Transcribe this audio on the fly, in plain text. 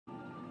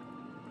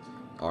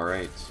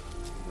Alright.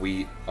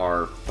 We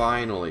are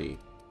finally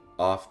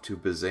off to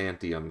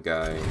Byzantium,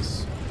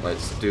 guys.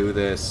 Let's do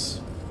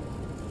this.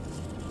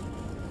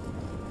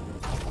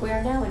 We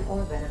are now in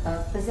orbit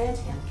above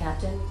Byzantium,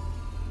 Captain.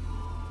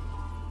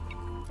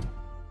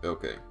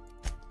 Okay.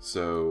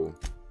 So...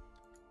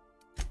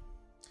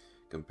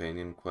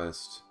 companion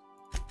quest.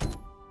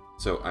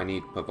 So, I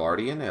need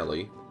Pavarti and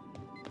Ellie.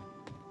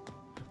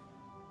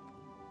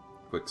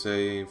 Quick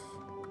save.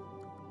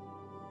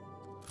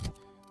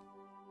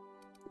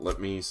 Let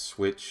me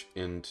switch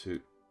into...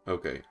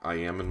 okay, I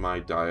am in my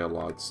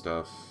dialogue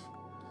stuff.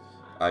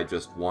 I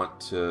just want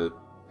to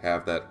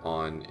have that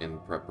on in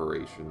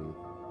preparation.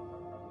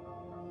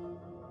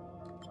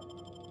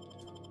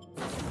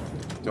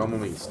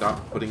 Tomomi,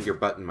 stop putting your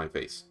butt in my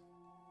face.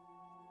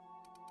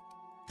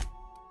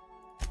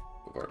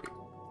 Pavarti.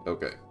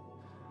 Okay.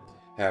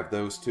 Have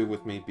those two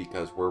with me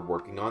because we're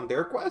working on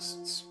their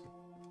quests.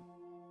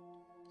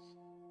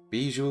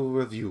 Bijou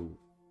review.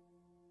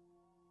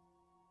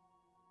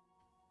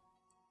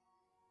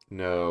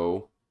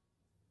 No.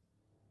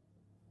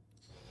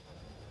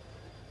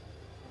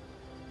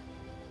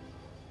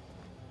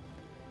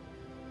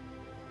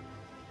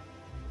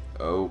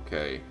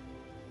 Okay.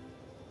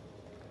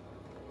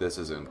 This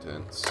is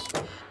intense.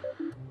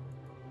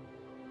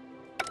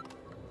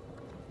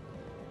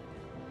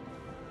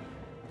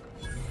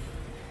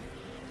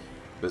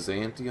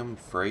 Byzantium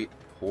Freight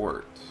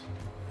Port.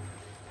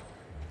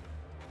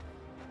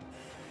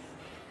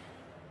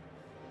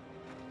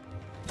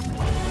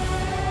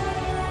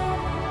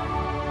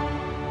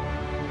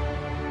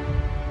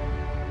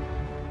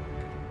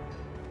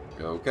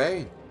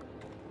 Okay.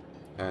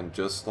 And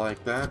just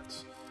like that,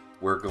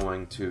 we're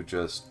going to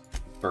just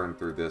burn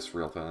through this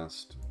real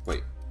fast.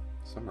 Wait,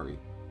 summary.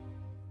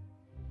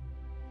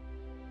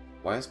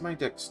 Why is my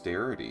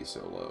dexterity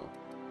so low?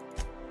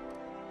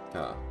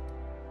 Huh.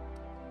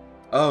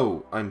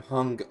 Oh, I'm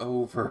hung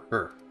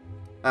over.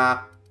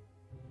 Ah.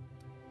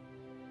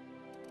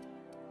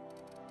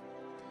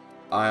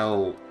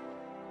 I'll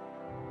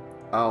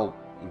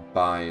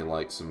buy,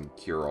 like, some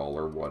cure-all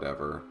or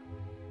whatever.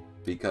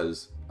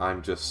 Because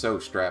I'm just so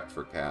strapped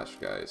for cash,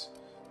 guys.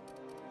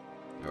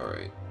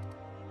 Alright.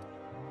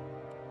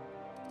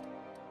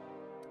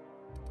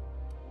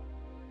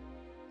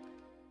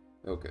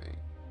 Okay.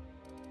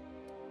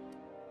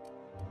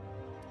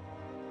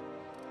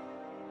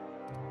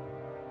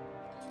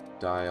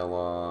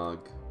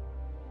 Dialogue.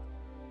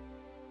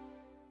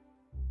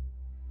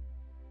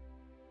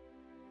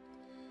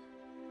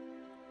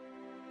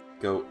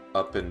 Go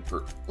up in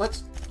per...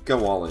 let's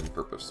go all in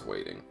for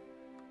persuading.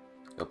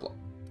 Apply.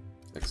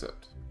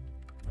 Accept.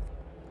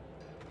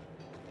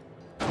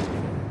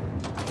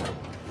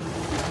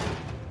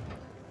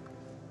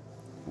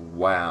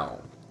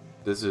 Wow.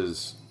 This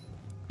is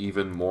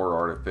even more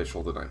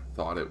artificial than I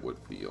thought it would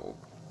feel.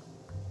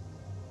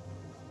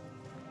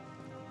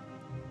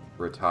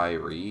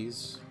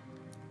 Retirees?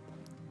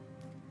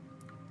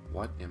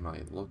 What am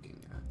I looking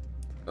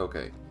at?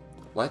 Okay.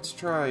 Let's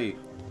try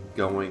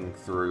going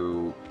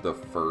through the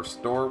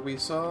first door we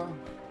saw.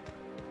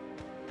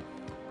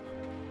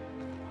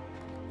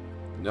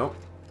 Nope.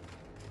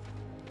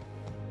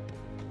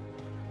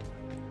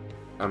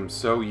 I'm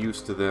so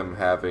used to them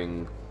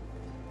having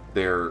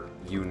their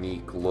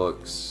unique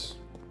looks.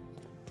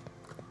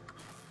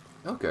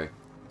 Okay.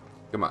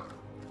 Come on.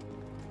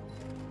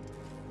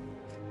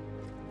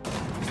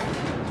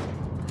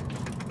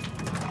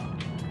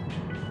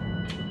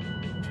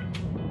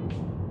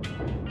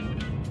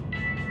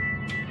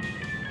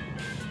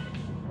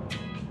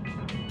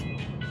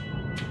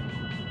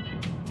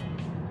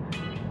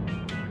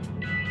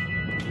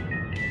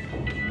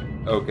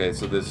 Okay,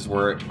 so this is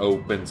where it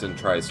opens and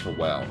tries to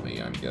wow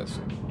me, I'm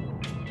guessing.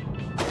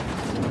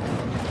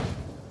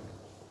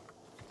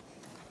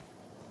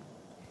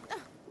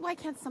 Why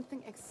can't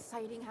something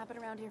exciting happen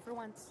around here for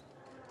once?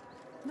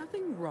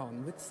 Nothing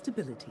wrong with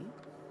stability.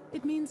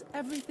 It means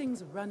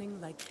everything's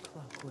running like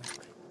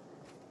clockwork.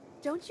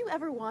 Don't you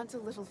ever want a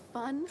little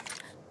fun?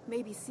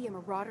 Maybe see a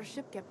marauder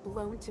ship get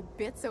blown to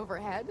bits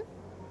overhead?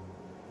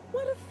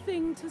 What a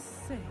thing to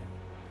say.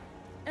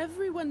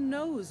 Everyone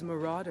knows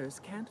marauders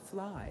can't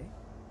fly.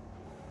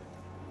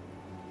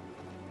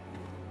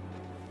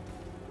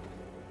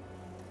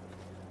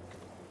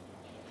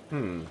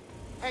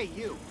 Hey,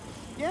 you.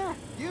 Yeah,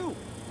 you.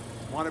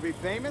 Want to be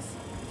famous?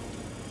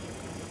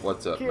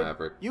 What's up, Kid,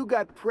 Maverick? you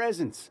got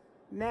presence.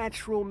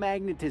 Natural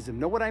magnetism.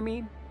 Know what I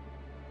mean?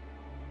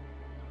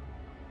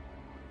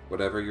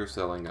 Whatever you're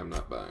selling, I'm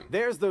not buying.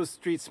 There's those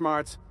street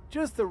smarts.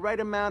 Just the right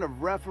amount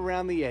of rough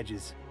around the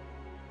edges.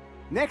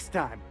 Next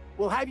time,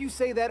 we'll have you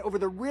say that over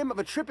the rim of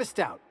a Trippa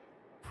Stout.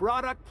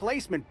 Product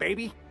placement,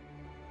 baby.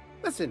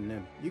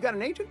 Listen, you got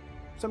an agent?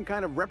 Some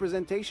kind of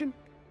representation?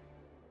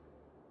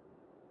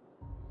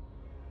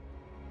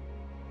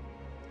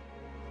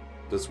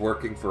 Does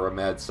working for a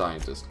mad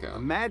scientist A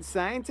count? mad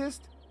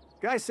scientist?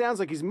 Guy sounds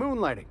like he's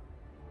moonlighting.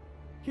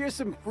 Here's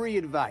some free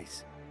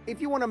advice. If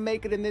you want to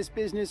make it in this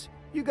business,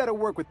 you got to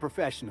work with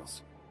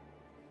professionals.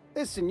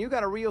 Listen, you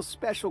got a real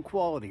special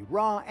quality,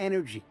 raw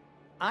energy.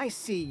 I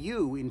see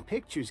you in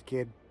pictures,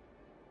 kid.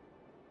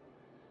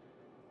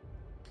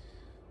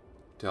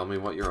 Tell me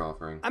what you're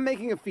offering. I'm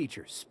making a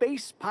feature,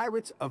 Space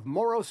Pirates of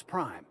Moros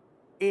Prime.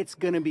 It's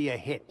gonna be a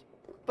hit.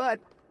 But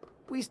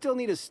we still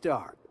need a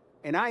star.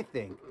 And I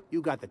think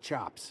you got the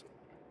chops.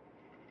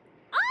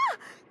 Ah!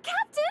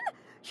 Captain!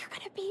 You're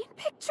gonna be in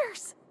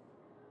pictures!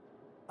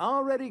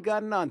 Already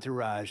got an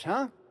entourage,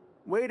 huh?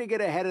 Way to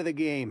get ahead of the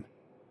game.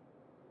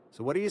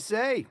 So what do you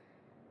say?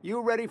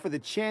 You ready for the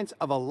chance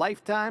of a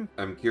lifetime?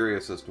 I'm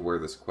curious as to where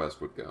this quest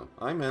would go.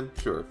 I'm in,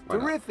 sure. Why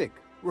not? Terrific!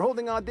 We're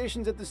holding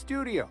auditions at the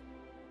studio.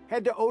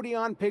 Head to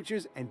Odeon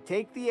Pictures and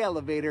take the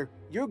elevator.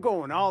 You're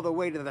going all the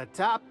way to the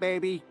top,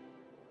 baby.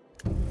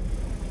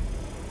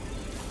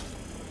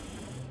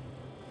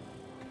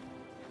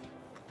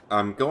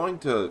 I'm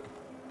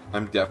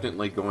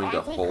definitely going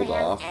to hold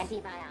off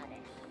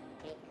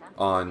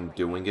on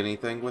doing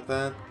anything with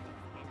that.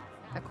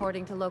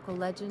 According to local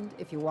legend,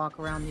 if you walk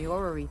around the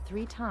orrery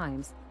 3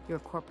 times, your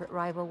corporate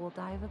rival will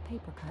die of a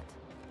paper cut.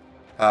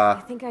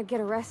 I think I'd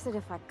get arrested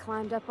if I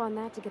climbed up on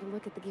that to get a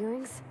look at the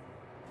gearings.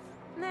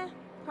 Nah,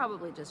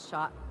 probably just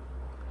shot.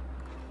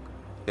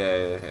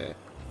 Yeah.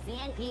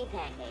 CNP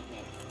pancake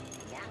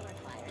mix. Now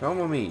required.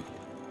 Tomomi,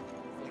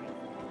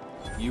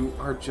 you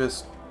are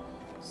just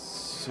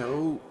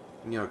so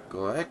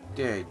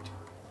neglected.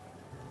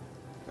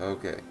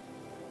 Okay.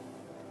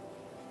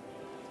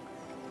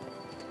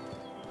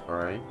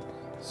 Alright.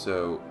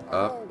 So,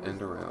 up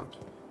and around.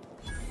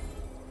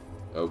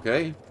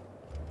 Okay.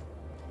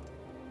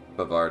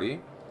 Bavardi.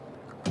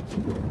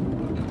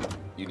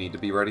 You need to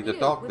be ready to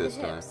talk this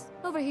time.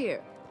 Over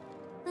here.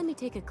 Let me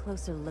take a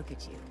closer look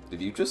at you.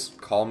 Did you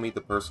just call me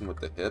the person with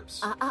the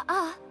hips?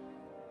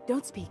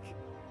 Don't speak.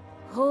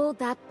 Hold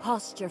that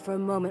posture for a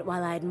moment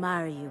while I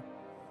admire you.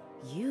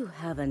 You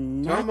have a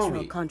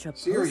natural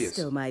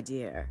contrapposto, my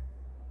dear.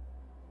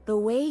 The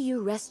way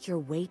you rest your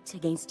weight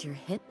against your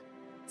hip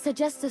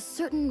suggests a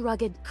certain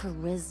rugged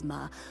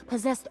charisma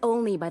possessed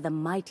only by the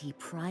mighty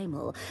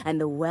primal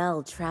and the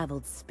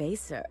well-traveled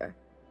spacer.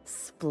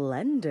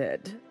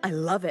 Splendid. I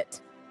love it.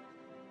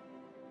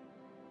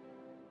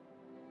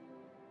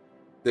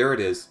 There it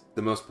is.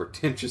 The most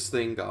pretentious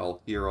thing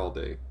I'll hear all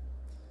day.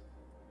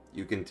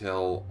 You can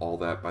tell all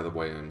that by the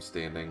way I'm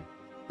standing.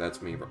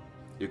 That's me.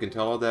 You can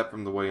tell all that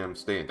from the way I'm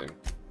standing.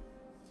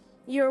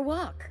 Your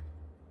walk,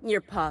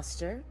 your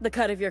posture, the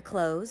cut of your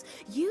clothes.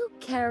 You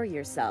carry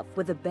yourself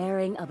with the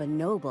bearing of a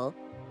noble,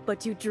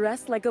 but you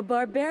dress like a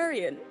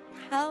barbarian.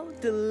 How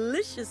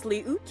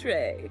deliciously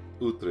outre.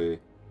 Outre.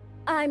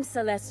 I'm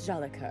Celeste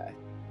Jolicoeur,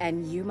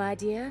 and you, my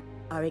dear,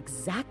 are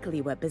exactly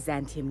what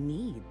Byzantium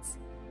needs.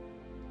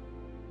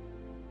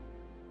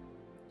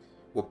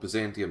 What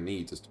Byzantium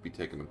needs is to be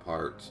taken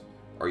apart.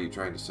 Are you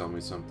trying to sell me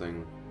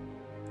something?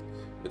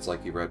 It's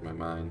like you read my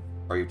mind.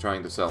 Are you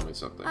trying to sell me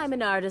something? I'm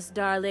an artist,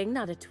 darling,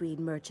 not a tweed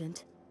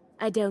merchant.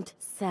 I don't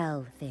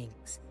sell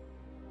things.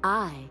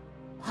 I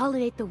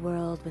pollinate the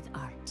world with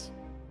art.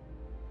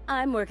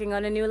 I'm working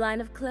on a new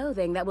line of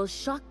clothing that will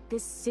shock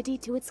this city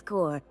to its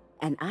core,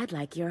 and I'd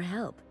like your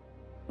help.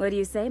 What do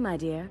you say, my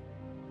dear?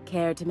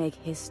 Care to make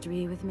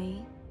history with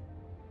me?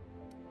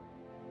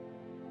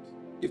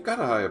 You've got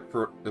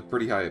a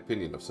pretty high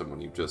opinion of someone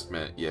you've just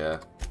met, yeah.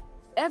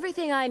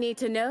 Everything I need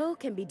to know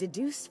can be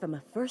deduced from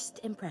a first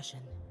impression.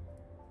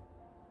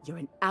 You're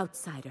an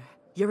outsider.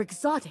 You're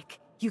exotic.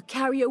 You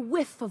carry a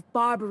whiff of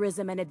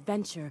barbarism and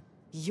adventure.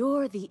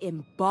 You're the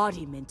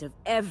embodiment of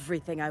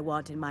everything I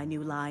want in my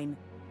new line.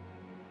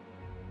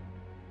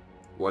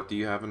 What do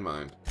you have in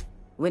mind?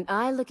 When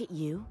I look at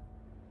you,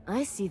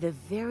 I see the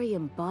very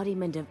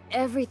embodiment of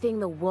everything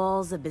the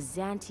walls of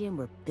Byzantium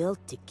were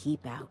built to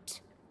keep out.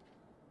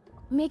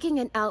 Making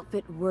an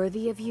outfit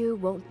worthy of you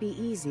won't be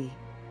easy.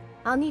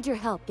 I'll need your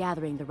help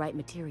gathering the right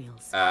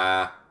materials.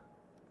 I'll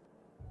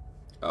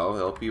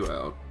help you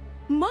out.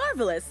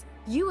 Marvelous!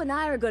 You and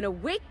I are gonna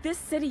wake this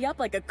city up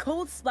like a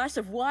cold splash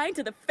of wine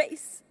to the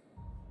face.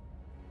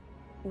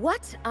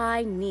 What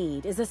I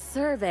need is a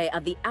survey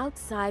of the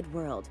outside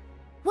world.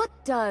 What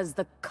does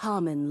the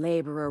common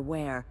laborer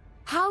wear?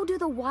 How do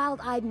the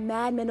wild-eyed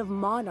madmen of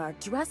Monarch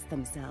dress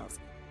themselves?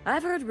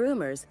 I've heard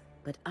rumors,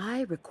 but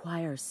I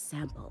require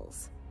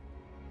samples.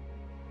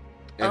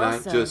 And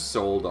also, I just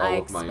sold all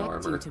of my armor. I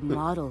expect you to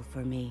model for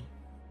me.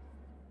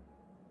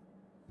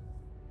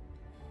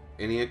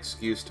 Any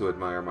excuse to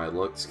admire my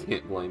looks,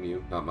 can't blame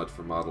you. Not much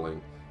for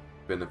modeling.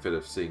 Benefit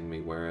of seeing me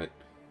wear it.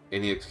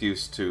 Any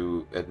excuse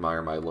to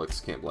admire my looks,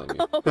 can't blame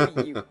you.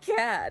 Oh, you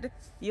cad.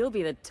 You'll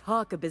be the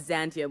talk of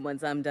Byzantium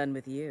once I'm done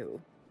with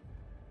you.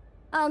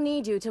 I'll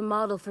need you to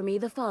model for me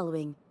the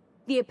following.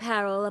 The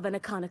apparel of an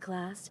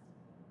iconoclast,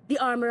 the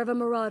armor of a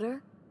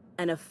marauder,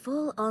 and a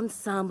full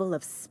ensemble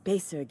of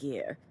spacer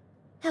gear.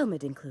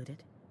 Helmet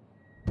included.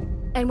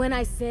 And when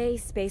I say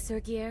spacer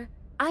gear,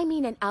 I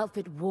mean an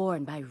outfit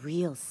worn by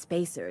real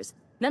spacers.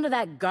 None of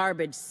that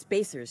garbage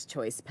spacer's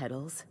choice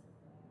pedals.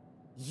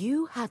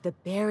 You have the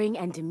bearing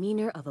and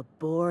demeanor of a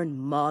born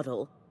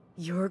model.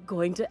 You're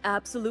going to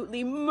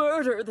absolutely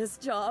murder this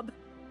job.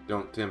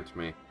 Don't tempt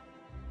me.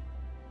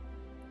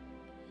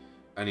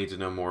 I need to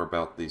know more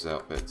about these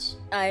outfits.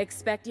 I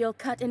expect you'll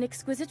cut an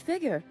exquisite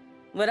figure.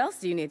 What else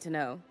do you need to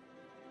know?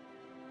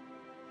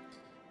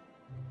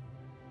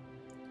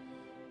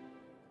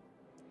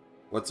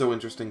 What's so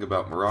interesting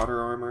about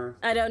Marauder armor?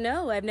 I don't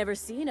know. I've never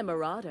seen a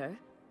Marauder.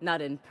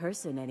 Not in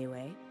person,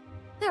 anyway.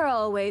 There are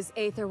always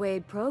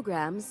Aetherwade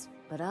programs,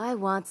 but I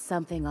want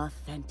something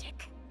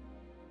authentic.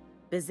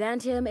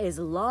 Byzantium is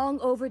long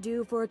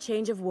overdue for a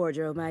change of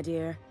wardrobe, my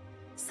dear.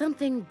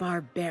 Something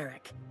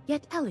barbaric,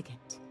 yet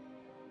elegant.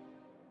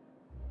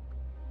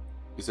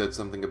 You said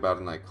something about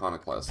an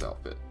iconoclast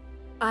outfit.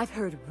 I've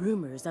heard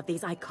rumors of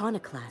these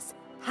iconoclasts,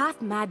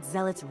 half-mad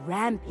zealots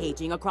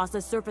rampaging across the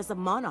surface of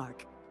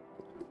Monarch.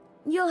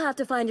 You'll have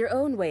to find your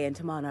own way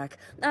into Monarch.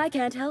 I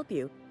can't help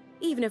you.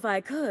 Even if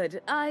I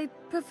could, I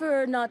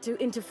prefer not to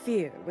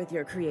interfere with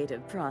your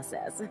creative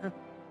process.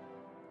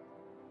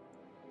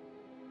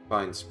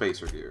 Find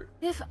spacer gear.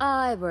 If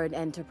I were an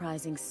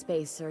enterprising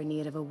spacer in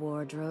need of a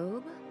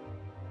wardrobe,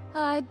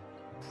 I'd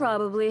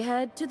probably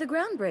head to the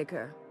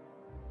Groundbreaker.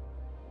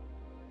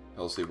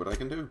 I'll see what I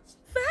can do.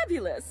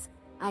 Fabulous!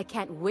 I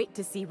can't wait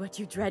to see what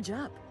you dredge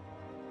up.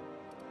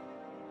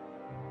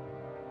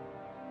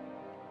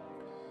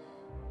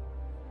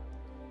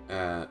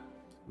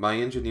 My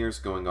engineer's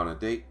going on a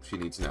date. She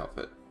needs an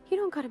outfit. You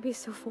don't gotta be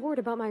so forward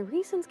about my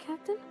reasons,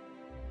 Captain.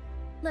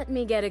 Let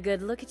me get a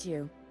good look at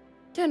you.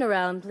 Turn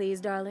around,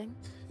 please, darling.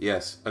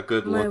 Yes, a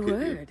good My look at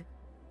you. word.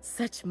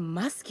 Such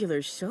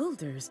muscular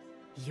shoulders.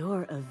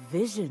 You're a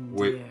vision,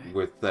 dear.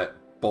 With that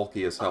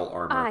bulky as hell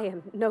armor. I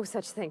am no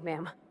such thing,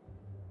 ma'am.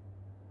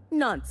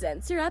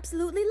 Nonsense. You're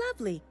absolutely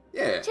lovely.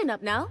 Yeah. Chin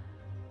up now.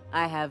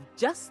 I have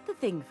just the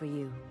thing for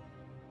you.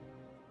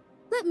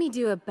 Let me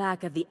do a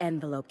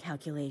back-of-the-envelope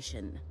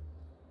calculation.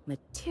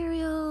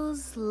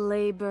 Materials,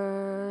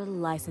 labor,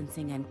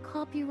 licensing and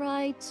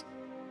copyright.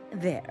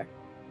 There.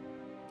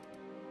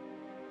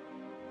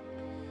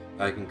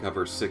 I can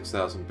cover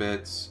 6,000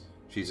 bits.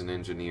 She's an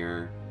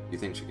engineer. You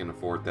think she can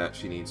afford that?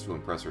 She needs to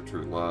impress her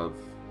true love.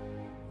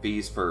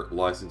 Fees for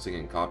licensing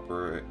and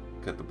copyright.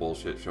 Cut the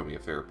bullshit. Show me a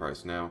fair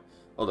price now.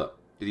 Hold up.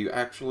 Did you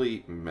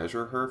actually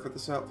measure her for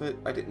this outfit?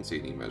 I didn't see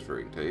any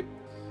measuring tape.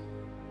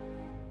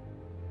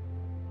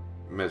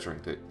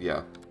 Measuring tape,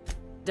 yeah.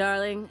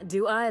 Darling,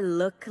 do I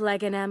look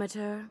like an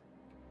amateur?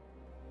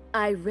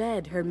 I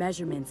read her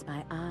measurements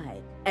by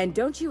eye. And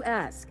don't you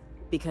ask,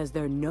 because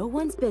they're no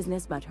one's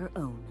business but her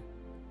own.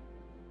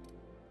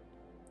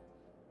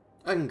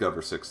 I can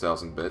cover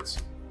 6,000 bits.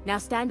 Now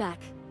stand back.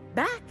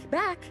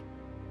 Back!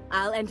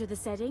 I'll enter the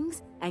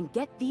settings and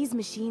get these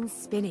machines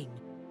spinning.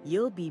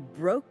 You'll be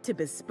broke to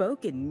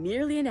bespoke in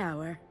nearly an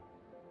hour.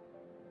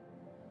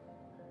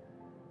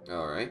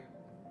 Alright.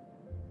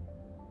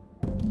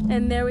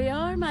 And there we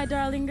are, my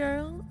darling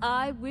girl.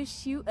 I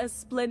wish you a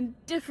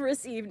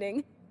splendiferous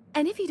evening.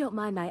 And if you don't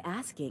mind my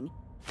asking,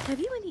 have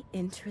you any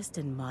interest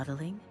in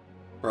modeling?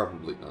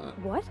 Probably not.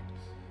 What?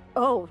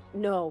 Oh,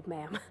 no,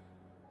 ma'am.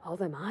 All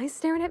them eyes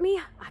staring at me?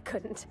 I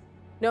couldn't.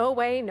 No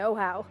way, no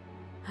how.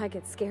 I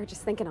get scared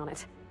just thinking on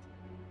it.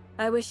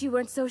 I wish you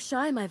weren't so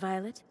shy, my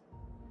Violet.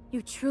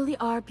 You truly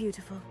are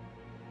beautiful.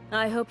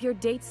 I hope your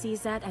date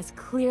sees that as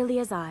clearly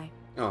as I.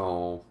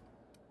 Oh.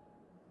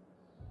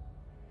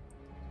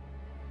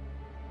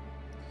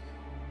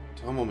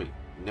 Tomomi,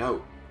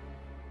 no.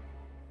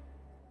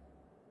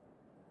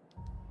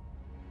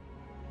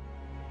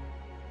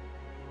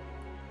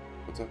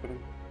 What's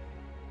happening?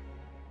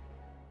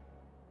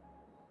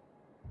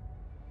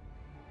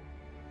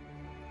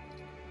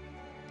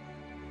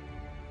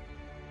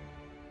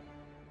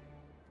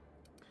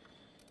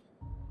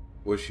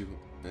 Wish you...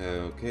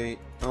 okay,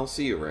 I'll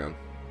see you around.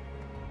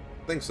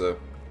 Think so.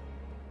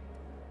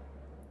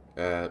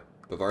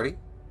 Bavardi?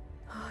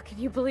 Oh, can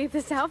you believe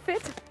this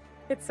outfit?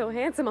 It's so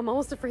handsome, I'm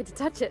almost afraid to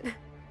touch it.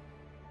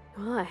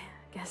 Well, I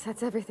guess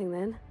that's everything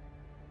then.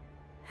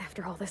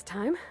 After all this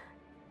time,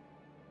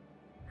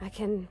 I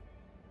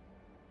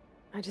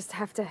just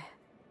have to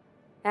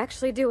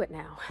actually do it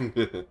now.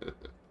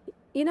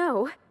 You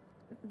know,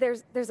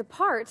 there's a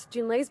part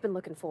Junlei's been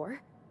looking for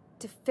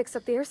to fix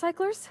up the air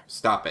cyclers.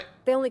 Stop it.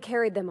 They only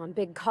carried them on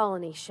big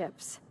colony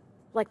ships,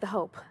 like the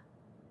Hope.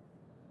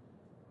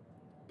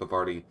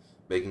 Bavardi,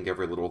 making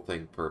every little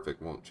thing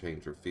perfect won't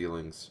change your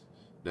feelings.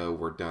 No,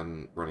 we're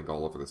done running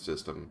all over the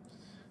system.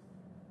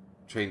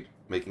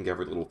 Making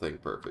every little thing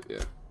perfect,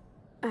 yeah.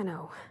 I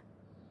know.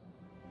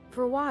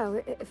 For a while,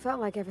 it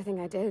felt like everything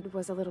I did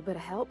was a little bit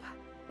of help.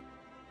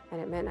 And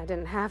it meant I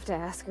didn't have to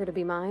ask her to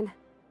be mine.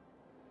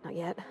 Not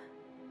yet.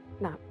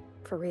 Not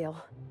for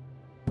real.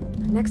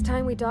 Next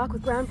time we dock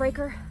with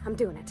Groundbreaker, I'm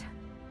doing it.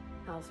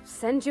 I'll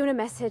send June a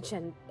message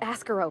and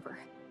ask her over.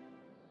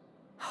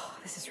 Oh,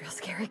 this is real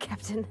scary,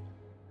 Captain.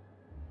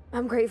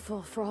 I'm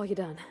grateful for all you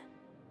done.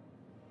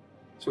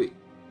 Sweet.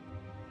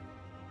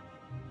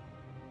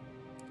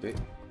 Okay.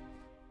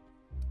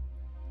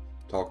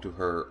 Talk to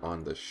her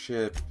on the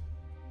ship.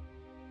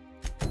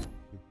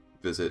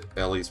 Visit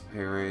Ellie's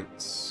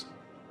parents.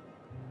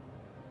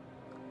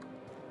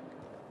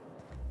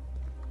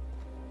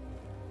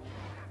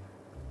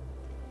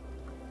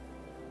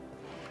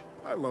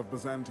 I love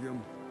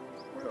Byzantium.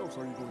 Where else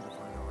are you going to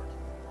find art?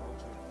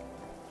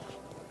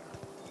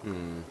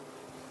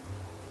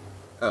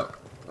 Oh,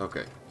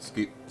 okay.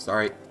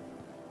 Sorry.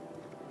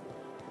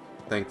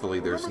 Thankfully,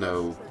 there's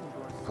no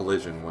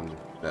collision when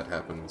that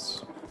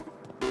happens.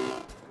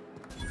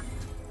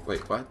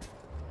 Wait, what?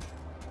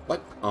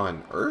 What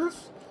on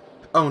earth?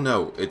 Oh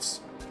no, it's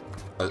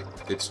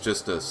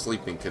just a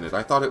sleeping Kinid.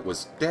 I thought it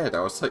was dead. I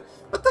was like,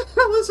 what the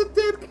hell is a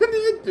dead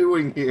Kinid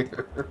doing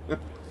here?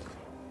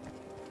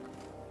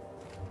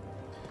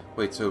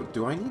 Wait, so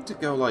do I need to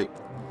go, like...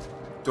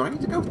 Do I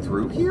need to go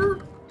through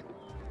here?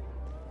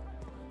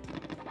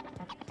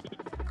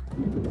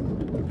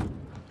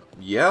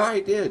 Yeah,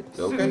 I did.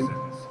 Okay.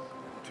 Citizens,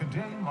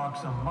 today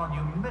marks a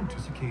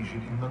monumentous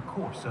occasion in the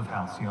course of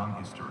Halcyon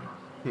history.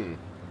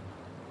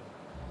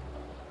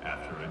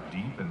 After a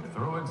deep and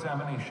thorough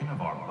examination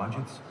of our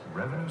budgets,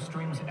 revenue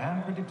streams,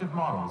 and predictive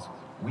models,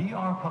 we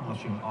are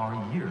publishing our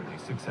yearly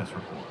success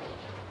report.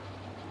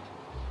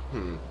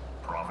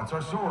 Profits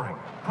are soaring,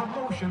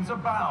 promotions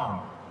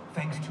abound.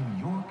 Thanks to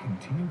your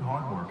continued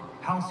hard work,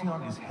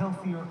 Halcyon is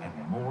healthier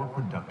and more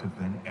productive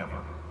than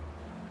ever.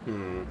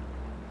 In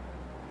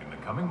the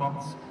coming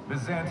months,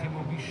 Byzantium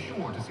will be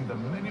sure to see the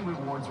many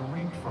rewards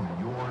reaped from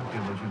your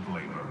diligent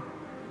labor.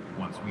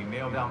 Once we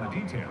nail down the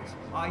details,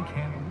 I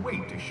can't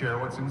wait to share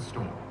what's in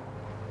store.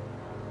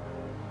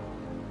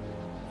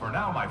 For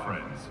now, my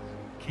friends,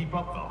 keep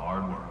up the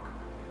hard work.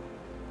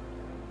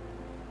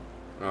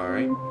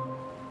 Alright.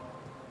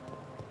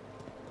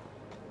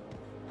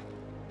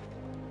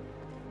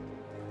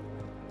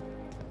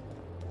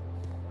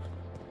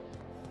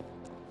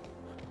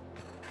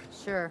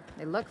 Sure,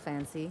 they look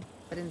fancy,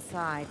 but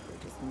inside, they're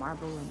just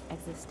marble and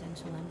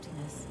existential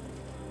emptiness.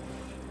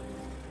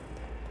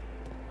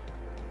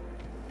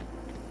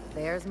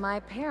 There's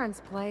my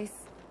parents' place.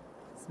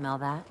 Smell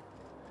that?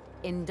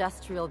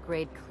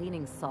 Industrial-grade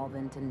cleaning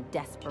solvent and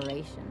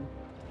desperation.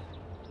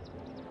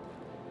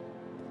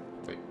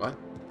 Wait, what?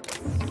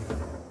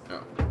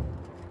 Oh.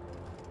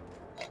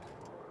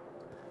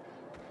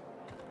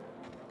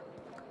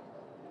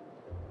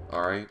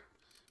 Alright.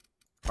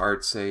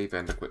 Hard save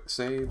and a quick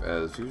save,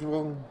 as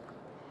usual.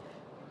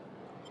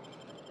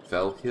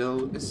 Fell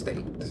Hill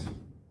Estate.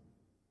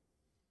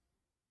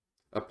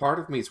 A part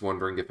of me is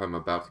wondering if I'm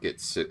about to get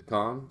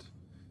sitcommed.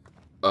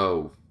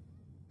 Oh.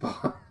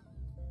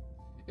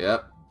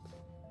 Yep.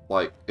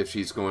 Like, if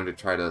she's going to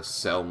try to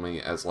sell me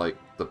as, like,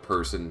 the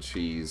person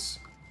she's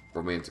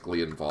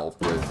romantically involved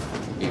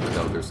with, even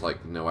though there's,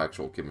 like, no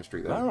actual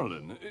chemistry there.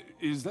 Marilyn,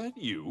 is that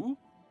you?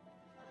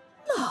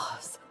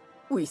 Lars,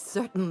 we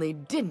certainly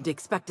didn't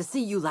expect to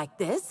see you like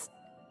this.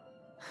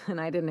 And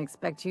I didn't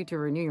expect you to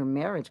renew your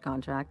marriage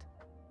contract.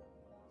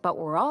 But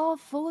we're all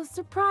full of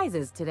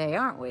surprises today,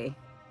 aren't we?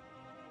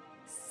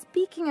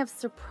 Speaking of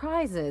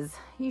surprises,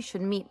 you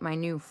should meet my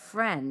new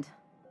friend.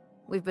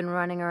 We've been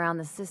running around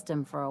the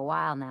system for a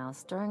while now,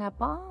 stirring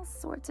up all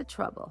sorts of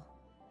trouble.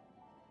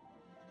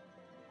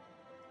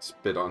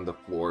 Spit on the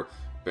floor.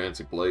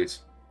 Fancy place.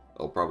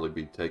 I'll probably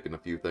be taking a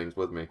few things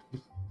with me.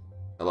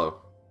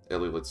 Hello.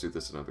 Ellie, let's do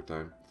this another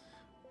time.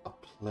 A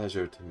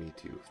pleasure to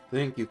meet you.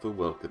 Thank you for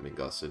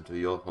welcoming us into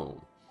your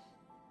home.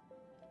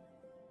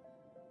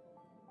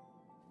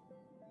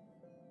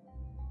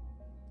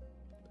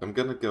 I'm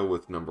gonna go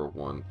with number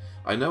one.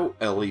 I know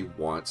Ellie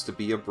wants to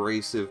be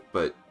abrasive,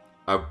 but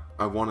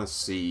I want to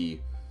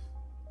see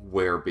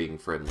where being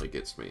friendly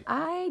gets me.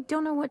 I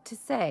don't know what to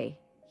say.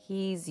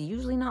 He's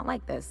usually not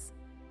like this.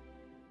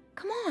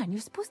 Come on, you're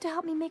supposed to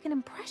help me make an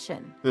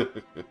impression.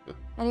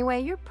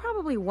 Anyway, you're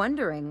probably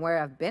wondering where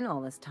I've been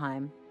all this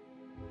time.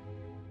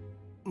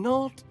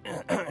 Not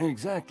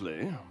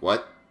exactly.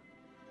 What?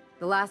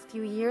 The last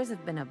few years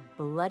have been a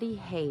bloody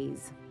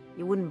haze.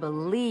 You wouldn't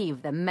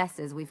believe the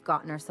messes we've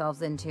gotten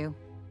ourselves into.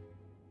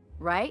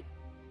 Right?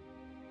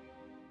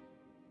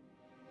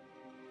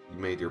 You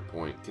made your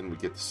point. Can we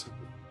get this?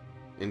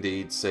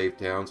 Indeed, saved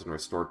towns and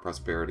restored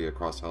prosperity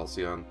across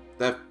Halcyon.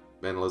 Theft,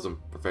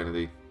 vandalism,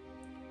 profanity.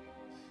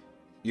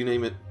 You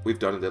name it, we've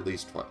done it at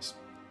least twice.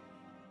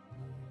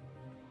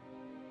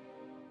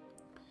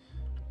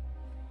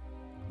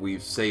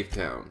 We've saved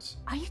towns.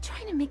 Are you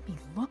trying to make me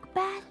look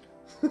bad?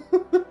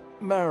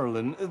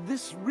 Marilyn,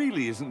 this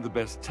really isn't the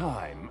best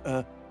time.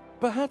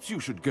 Perhaps you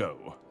should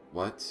go.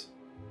 What?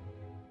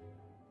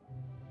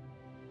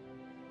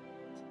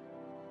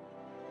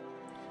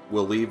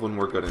 We'll leave when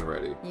we're good and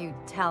ready. You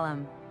tell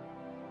him.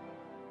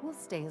 We'll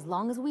stay as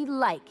long as we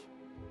like.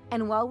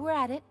 And while we're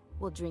at it,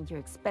 we'll drink your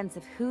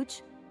expensive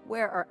hooch,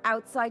 wear our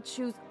outside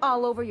shoes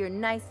all over your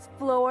nice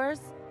floors.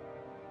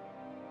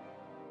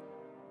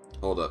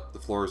 Hold up. The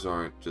floors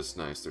aren't just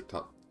nice, they're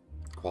top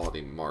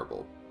quality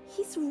marble.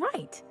 He's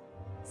right.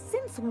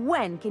 Since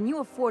when can you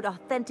afford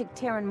authentic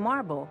Terran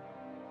marble?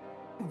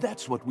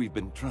 That's what we've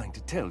been trying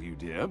to tell you,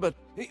 dear, but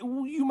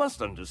you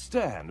must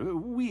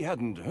understand, we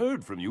hadn't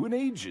heard from you in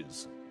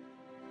ages.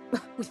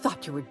 We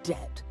thought you were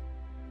dead.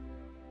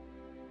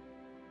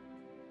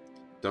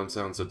 Don't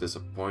sound so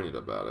disappointed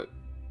about it.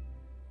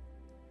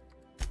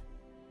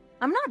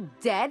 I'm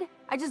not dead.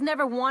 I just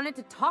never wanted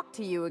to talk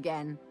to you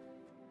again.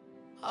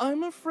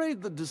 I'm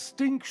afraid the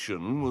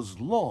distinction was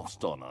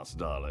lost on us,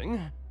 darling.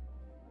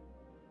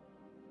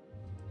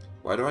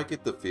 Why do I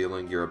get the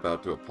feeling you're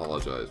about to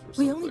apologize for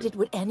something? We only did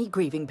what any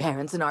grieving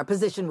parents in our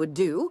position would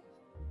do.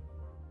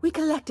 We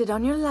collected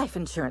on your life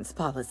insurance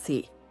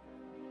policy.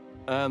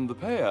 And the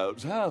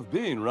payouts have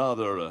been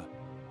rather,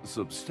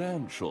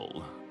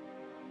 substantial.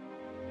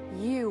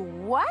 You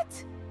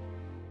what?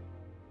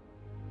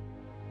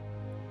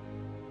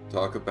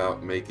 Talk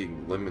about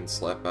making lemons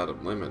slap out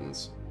of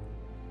lemons.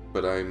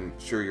 But I'm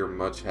sure you're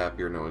much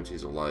happier knowing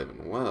she's alive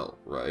and well,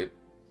 right?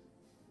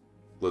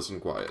 Listen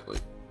quietly.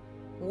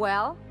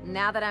 Well,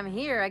 now that I'm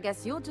here, I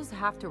guess you'll just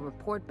have to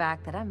report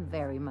back that I'm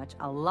very much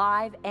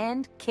alive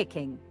and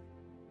kicking.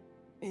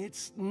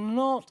 It's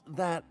not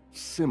that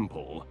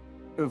simple.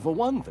 For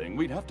one thing,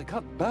 we'd have to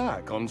cut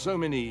back on so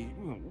many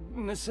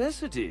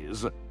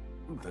necessities.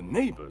 The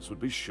neighbors would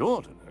be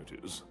sure to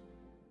notice.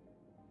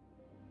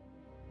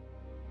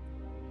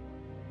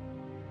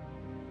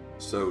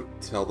 So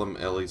tell them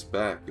Ellie's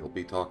back. You'll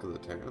be talk of the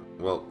town.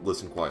 Well,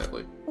 listen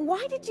quietly.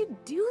 Why did you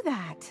do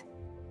that?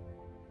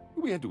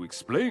 We had to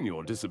explain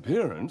your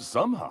disappearance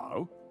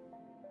somehow.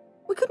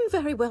 We couldn't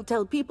very well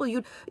tell people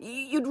you'd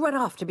run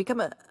off to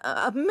become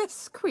a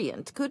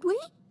miscreant, could we?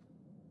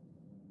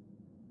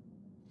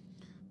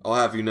 I'll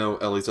have you know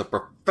Ellie's a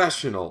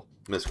professional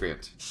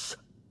miscreant. Shh!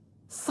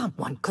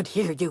 Someone could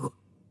hear you.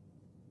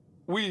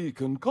 We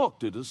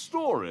concocted a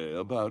story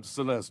about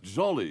Celeste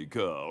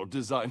Jollycurl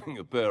designing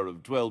a pair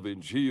of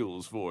 12-inch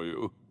heels for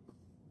you.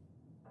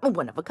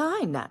 One of a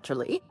kind,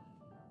 naturally.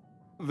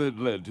 That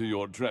led to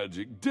your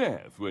tragic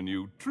death when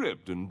you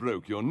tripped and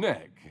broke your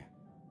neck.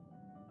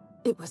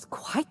 It was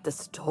quite the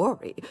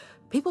story.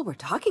 People were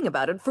talking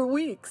about it for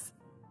weeks.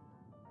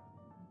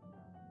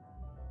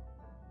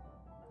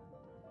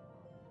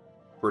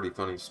 Pretty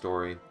funny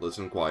story.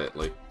 Listen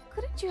quietly.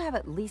 Couldn't you have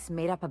at least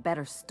made up a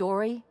better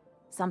story?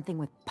 Something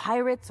with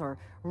pirates or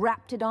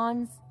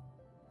raptidons?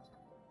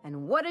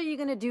 And what are you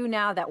gonna do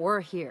now that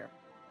we're here?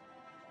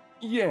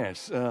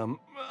 Yes,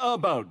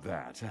 about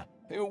that.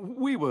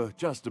 We were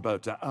just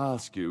about to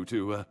ask you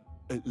to,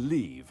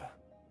 leave.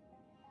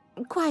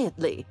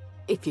 Quietly,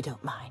 if you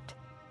don't mind.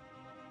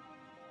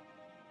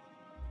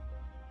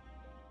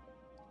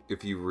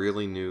 If you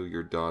really knew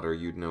your daughter,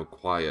 you'd know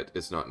quiet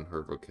is not in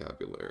her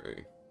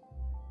vocabulary.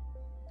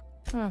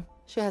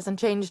 She hasn't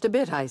changed a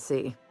bit, I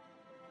see.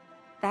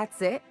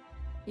 That's it?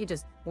 You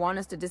just want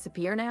us to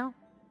disappear now?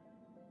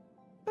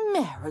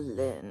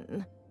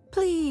 Marilyn,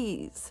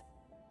 please.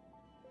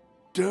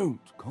 Don't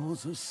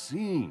cause a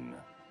scene.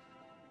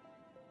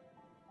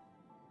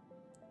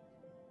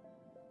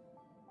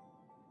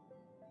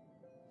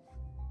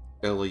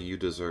 Ellie, you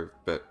deserve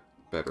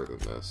better than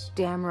this.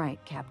 Damn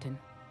right, Captain.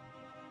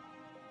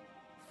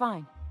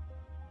 Fine.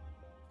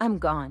 I'm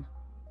gone.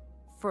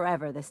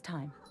 Forever this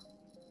time.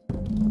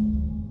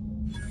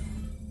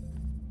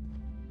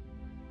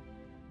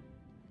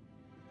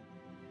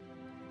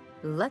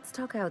 Let's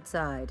talk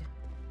outside.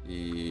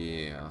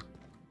 Yeah.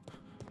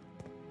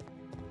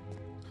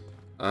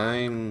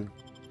 I'm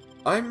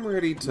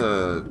ready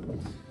to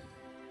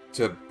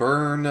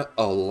burn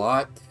a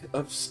lot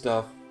of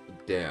stuff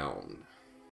down.